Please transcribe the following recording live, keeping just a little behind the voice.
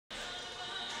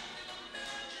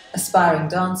Aspiring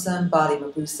dancer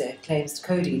Mbali claims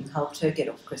codeine helped her get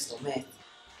off crystal meth.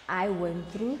 I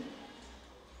went through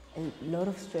a lot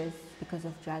of stress because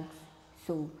of drugs.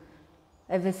 So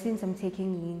ever since I'm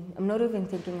taking lean, I'm not even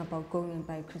thinking about going and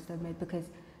buy crystal meth because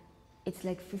it's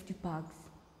like 50 bucks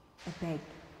a bag.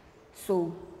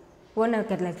 So when I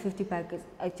get like 50 bucks,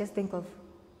 I just think of,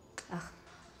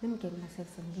 let me get myself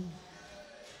some lean.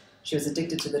 She was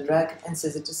addicted to the drug and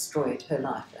says it destroyed her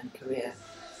life and career.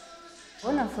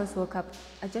 When I first woke up,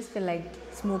 I just feel like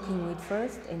smoking weed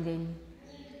first, and then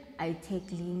I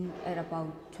take lean at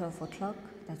about 12 o'clock.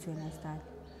 That's when I start.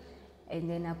 And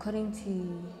then according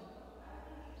to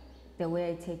the way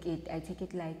I take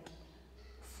it like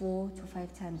 4 to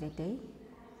 5 times a day.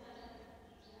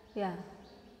 Yeah.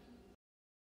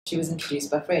 She was introduced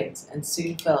by friends and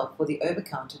soon fell for the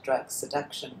over-counter drug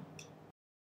seduction.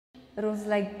 It was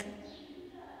like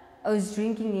I was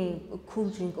drinking a cool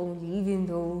drink only, even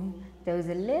though there was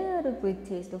a little bit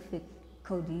taste of it,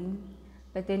 codeine.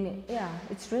 But then, yeah,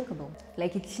 it's drinkable.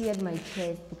 Like it cleared my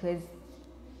chest because,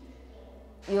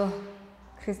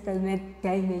 crystal meth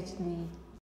damaged me.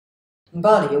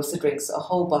 Mbali also drinks a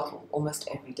whole bottle almost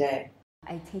every day.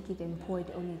 I take it and pour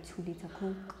it on a 2-liter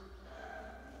Coke,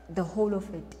 the whole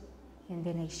of it, and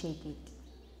then I shake it.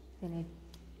 Then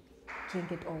I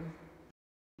drink it all.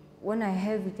 When I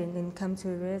have it and then come to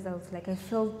a result, like I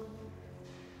feel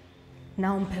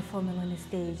now I'm performing on a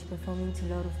stage, performing to a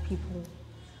lot of people,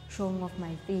 showing off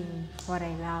my thing, what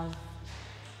I love.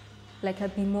 Like I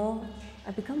become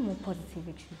more positive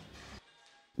actually.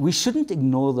 We shouldn't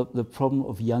ignore the problem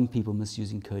of young people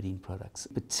misusing codeine products,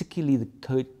 particularly the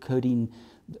codeine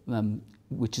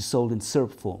which is sold in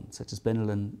syrup form, such as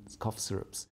Benylin cough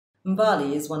syrups.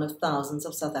 Mbali is one of thousands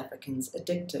of South Africans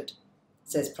addicted,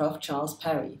 says Prof. Charles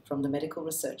Parry from the Medical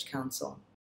Research Council.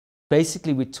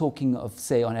 Basically, we're talking of,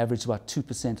 say, on average about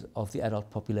 2% of the adult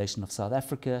population of South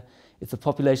Africa. If the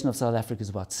population of South Africa is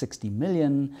about 60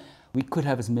 million, we could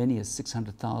have as many as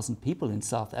 600,000 people in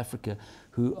South Africa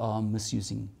who are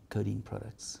misusing codeine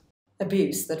products.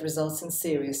 Abuse that results in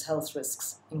serious health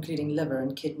risks, including liver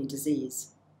and kidney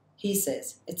disease. He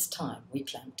says it's time we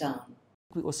clamp down.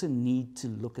 We also need to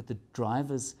look at the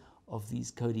drivers of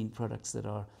these codeine products that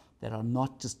are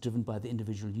not just driven by the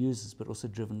individual users, but also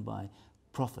driven by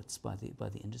profits by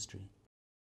the industry.